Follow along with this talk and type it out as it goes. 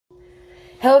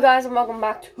Hello guys and welcome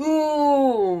back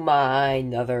to my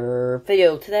another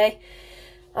video. Today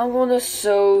I'm going to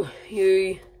show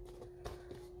you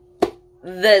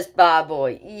this bad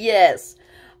boy. Yes,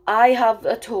 I have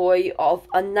a toy of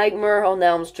A Nightmare on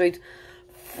Elm Street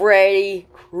Freddy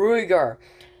Krueger.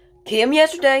 Came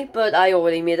yesterday, but I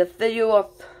already made a video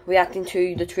of reacting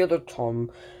to the trailer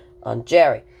Tom and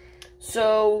Jerry.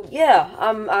 So yeah,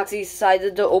 I'm actually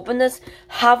excited to open this.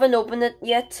 Haven't opened it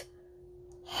yet.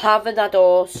 Haven't at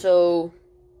all. So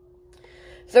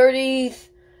 30th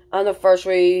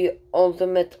anniversary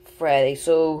Ultimate Freddy.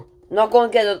 So not going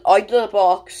to get it out of the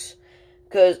box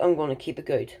because I'm going to keep it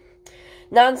good.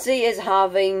 Nancy is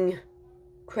having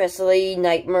crazily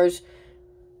nightmares.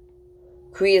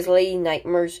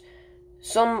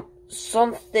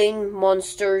 Something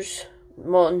monsters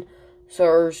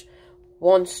wants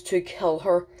to kill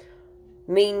her.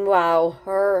 Meanwhile,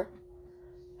 her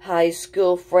high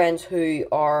school friends who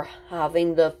are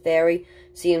having the very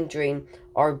same dream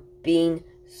are being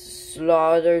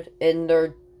slaughtered in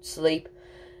their sleep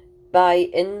by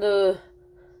in the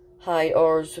high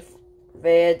hours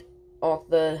fed of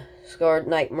the scarred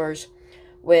nightmares.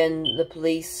 When the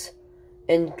police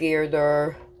engage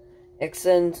their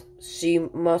accent, she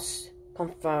must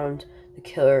confirm the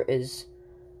killer is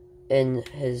in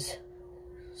his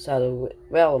shadow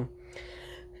realm.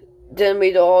 Didn't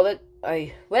read all of it.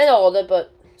 I read all of it,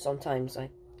 but sometimes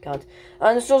I can't.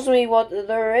 And it shows me what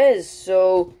there is.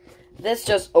 So let's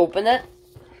just open it.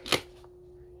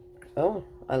 Oh,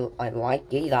 I like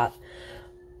that.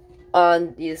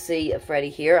 And you see Freddy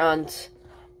here, and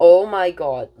oh my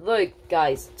god, look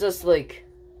guys, just look.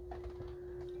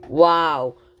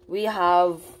 Wow, we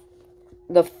have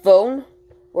the phone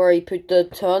where he put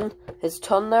his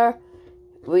tongue there.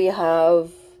 We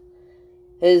have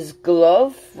his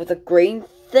glove with a green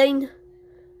thing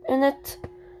in it,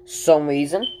 some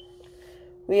reason.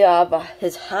 We have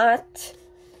his hat,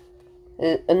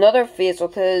 another face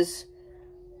of his,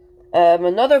 How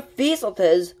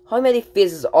many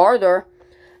faces are there?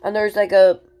 And there's like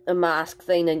a mask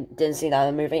thing. I didn't see that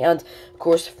in the movie. And of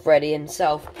course Freddy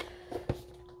himself.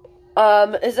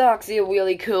 It's actually a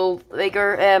really cool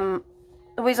figure.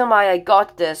 The reason why I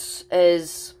got this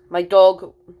is my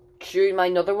dog chewed my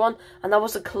another one, and that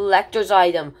was a collector's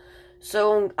item.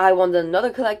 So I wanted another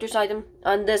collector's item,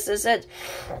 and this is it.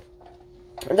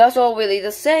 That's all really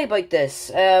to say about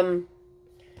this. If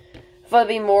there'll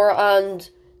be more, and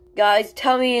guys,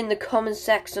 tell me in the comment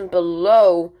section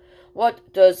below, what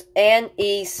does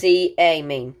NECA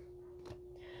mean?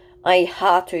 I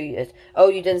had to use it. Oh,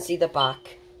 you didn't see the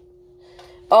back.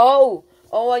 Oh,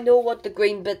 I know what the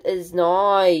green bit is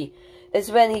now.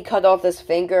 It's when he cut off his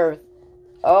finger.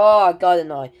 Oh, I got it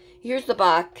now. Here's the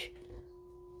back.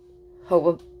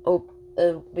 Hope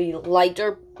it'll be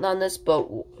lighter than this, but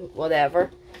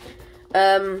whatever.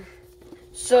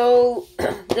 So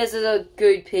this is a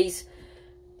good piece.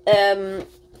 I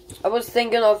was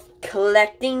thinking of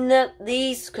collecting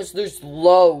these because there's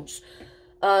loads.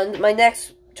 And my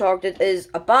next target is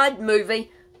a bad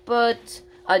movie, but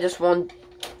I just want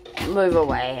move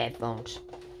away headphones.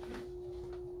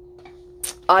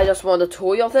 I just want a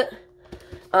toy of it.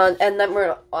 And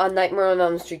Nightmare on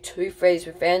Elm Street 2, Freddy's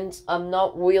Revenge. I'm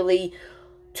not really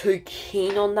too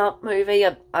keen on that movie.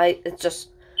 It's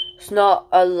not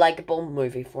a likable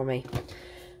movie for me.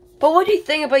 But what do you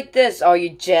think about this? Are you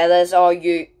jealous?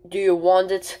 Do you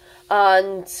want it?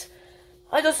 And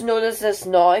I just noticed this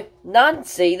now.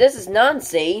 Nancy, this is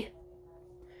Nancy.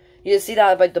 You see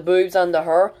that about the boobs and the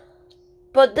hair.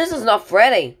 But this is not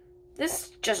Freddy. This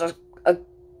is just a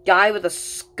guy with a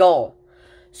skull.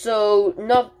 So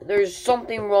there's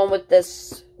something wrong with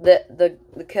this, the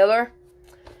killer.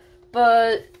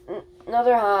 But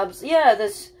another Habs, yeah,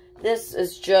 this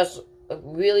is just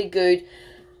really good.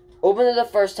 Opened it the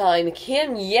first time. It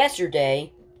came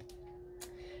yesterday,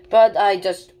 but I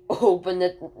just opened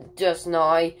it just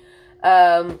now.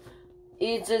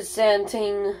 It's a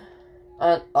scenting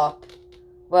and up.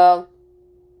 Well,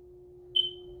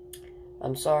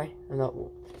 I'm sorry, I'm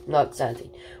not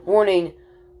scenting. Warning.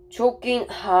 Choking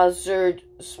hazard,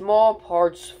 small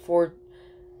parts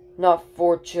not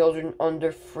for children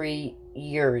under 3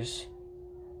 years.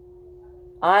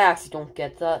 I actually don't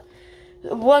get that.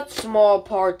 What small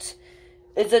parts?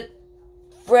 Is it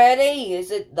Freddy? Is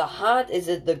it the hat? Is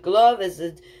it the glove? Is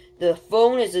it the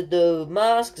phone? Is it the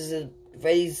mask? Is it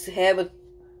Freddy's head with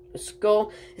a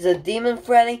skull? Is it Demon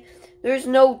Freddy? There's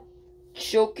no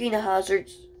choking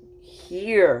hazards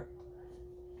here.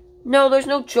 No, there's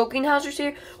no choking hazards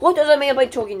here. What does it mean by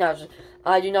choking hazards?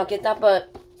 I do not get that, but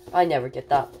I never get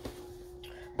that.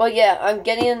 But yeah, I'm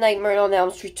getting A Nightmare on Elm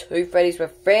Street 2 Freddy's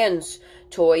Revenge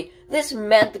toy. This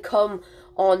meant to come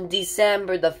on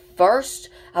December the 1st.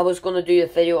 I was going to do a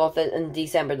video of it in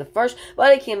December the 1st,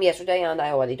 but it came yesterday, and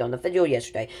I already done the video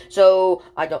yesterday. So,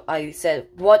 I said,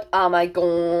 what am I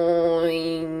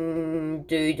going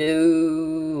to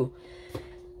do?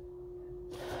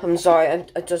 I'm sorry,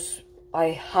 I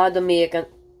had to make a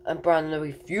Brandon the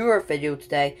Reviewer video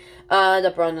today, and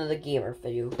a Brandon the Gamer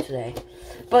video today.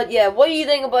 But yeah, what do you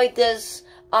think about this?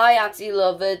 I actually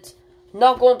love it.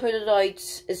 Not going to put it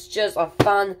out. It's just a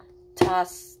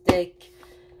fantastic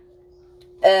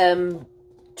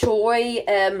toy.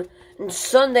 And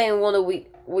Sunday I'm going to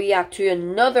react to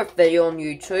another video on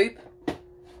YouTube.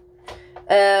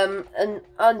 And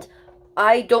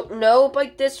I don't know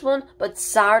about this one, but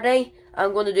Saturday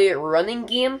I'm going to do a running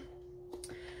game.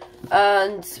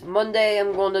 And Monday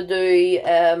I'm going to do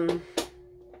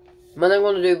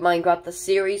Minecraft the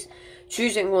series.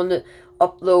 Tuesday I'm going to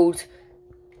upload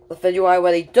the video I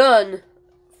already done,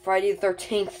 Friday the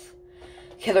 13th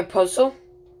Killer Puzzle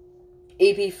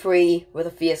EP3 with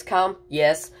a face cam.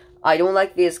 Yes, I don't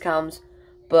like face cams,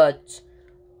 but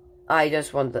I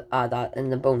just want to add that in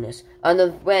the bonus. And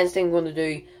then Wednesday I'm going to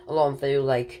do a long video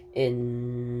like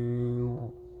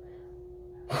in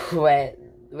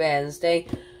Wednesday.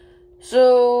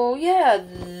 So yeah,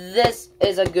 this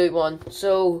is a good one.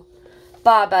 So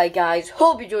bye bye guys.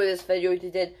 Hope you enjoyed this video. If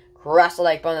you did, press the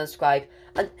like button and subscribe,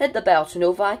 and hit the bell to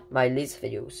notify my latest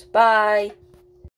videos. Bye.